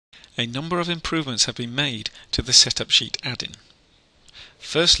A number of improvements have been made to the Setup Sheet add-in.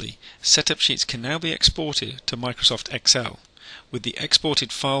 Firstly, setup sheets can now be exported to Microsoft Excel with the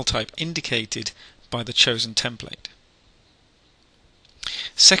exported file type indicated by the chosen template.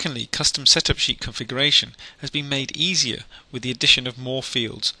 Secondly, custom setup sheet configuration has been made easier with the addition of more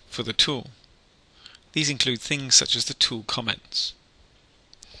fields for the tool. These include things such as the tool comments.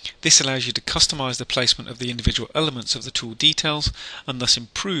 This allows you to customize the placement of the individual elements of the tool details and thus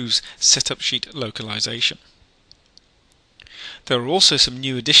improves setup sheet localization. There are also some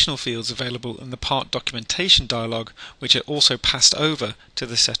new additional fields available in the part documentation dialog which are also passed over to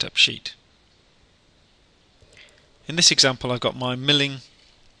the setup sheet. In this example I've got my milling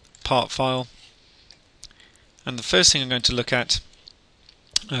part file, and the first thing I'm going to look at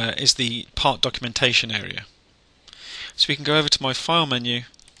is the part documentation area. So we can go over to my file menu,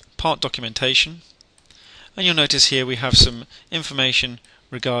 part documentation, and you'll notice here we have some information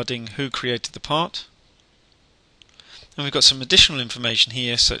regarding who created the part, and we've got some additional information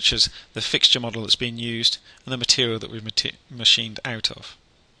here such as the fixture model that's been used and the material that we've machined out of.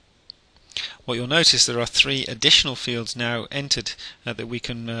 What you'll notice, there are 3 additional fields now entered that we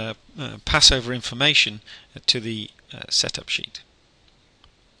can pass over information to the setup sheet.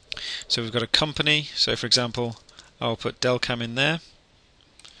 So we've got a company, so for example I'll put Delcam in there.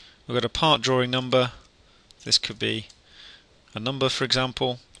 We've got a part drawing number, this could be a number for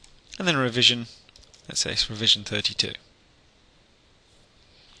example, and then a revision, let's say it's revision 32.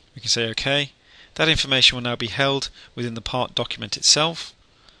 We can say OK. That information will now be held within the part document itself,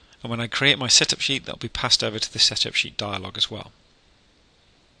 and when I create my setup sheet that will be passed over to the setup sheet dialog as well.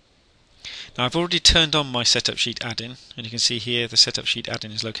 Now I've already turned on my setup sheet add-in, and you can see here the setup sheet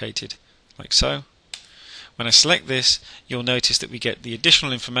add-in is located like so. When I select this, you'll notice that we get the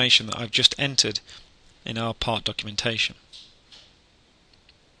additional information that I've just entered in our part documentation.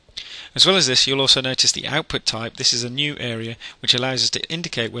 As well as this, you'll also notice the output type. This is a new area which allows us to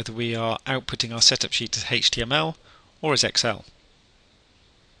indicate whether we are outputting our setup sheet as HTML or as Excel.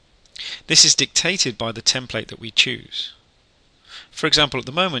 This is dictated by the template that we choose. For example, at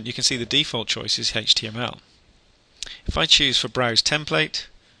the moment you can see the default choice is HTML. If I choose for Browse Template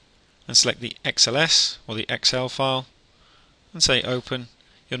and select the XLS or the XL file and say Open,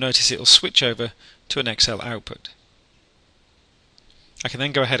 you'll notice it will switch over to an Excel output. I can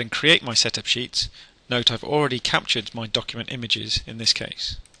then go ahead and create my setup sheets. Note I've already captured my document images in this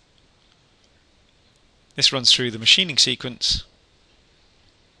case. This runs through the machining sequence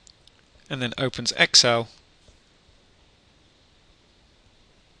and then opens Excel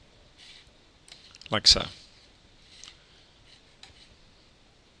like so.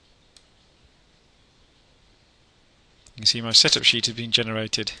 You can see my setup sheet has been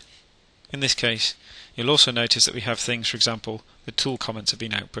generated. In this case, you'll also notice that we have things, for example, the tool comments have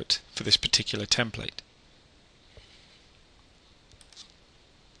been output for this particular template.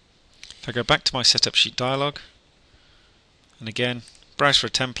 If I go back to my setup sheet dialog, and again, browse for a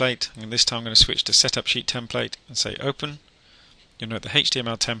template, and this time I'm going to switch to setup sheet template and say Open, you'll note the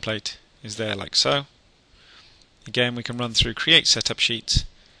HTML template is there like so. Again, we can run through create setup sheets,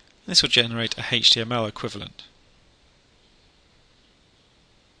 and this will generate a HTML equivalent.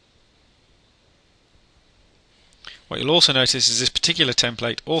 What you'll also notice is this particular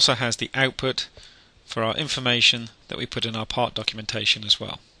template also has the output for our information that we put in our part documentation as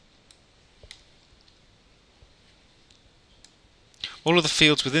well. All of the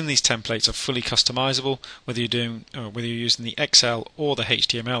fields within these templates are fully customizable, whether you're using the Excel or the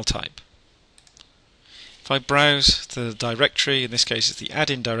HTML type. If I browse the directory, in this case it's the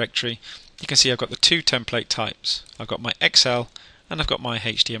add-in directory, you can see I've got the 2 template types. I've got my Excel and I've got my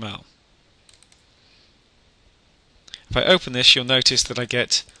HTML. If I open this, you'll notice that I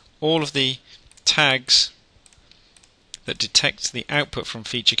get all of the tags that detect the output from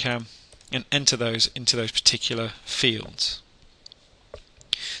FeatureCAM and enter those into those particular fields.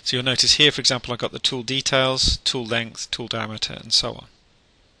 So you'll notice here, for example, I've got the tool details, tool length, tool diameter, and so on.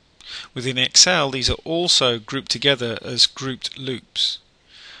 Within Excel, these are also grouped together as grouped loops.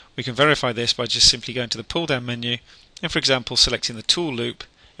 We can verify this by just simply going to the pull-down menu and, for example, selecting the tool loop.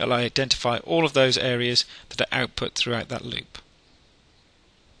 It'll identify all of those areas that are output throughout that loop.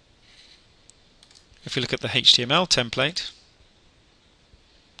 If we look at the HTML template,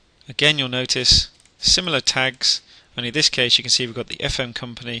 again you'll notice similar tags, only in this case you can see we've got the FM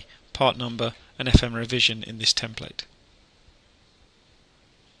company, part number and FM revision in this template.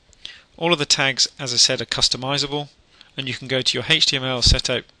 All of the tags, as I said, are customizable, and you can go to your HTML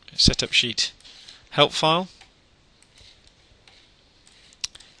setup sheet help file,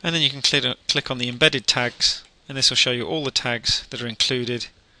 and then you can click on the embedded tags, and this will show you all the tags that are included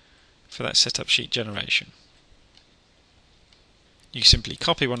for that setup sheet generation. You simply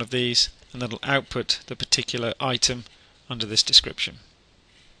copy one of these and that'll output the particular item under this description.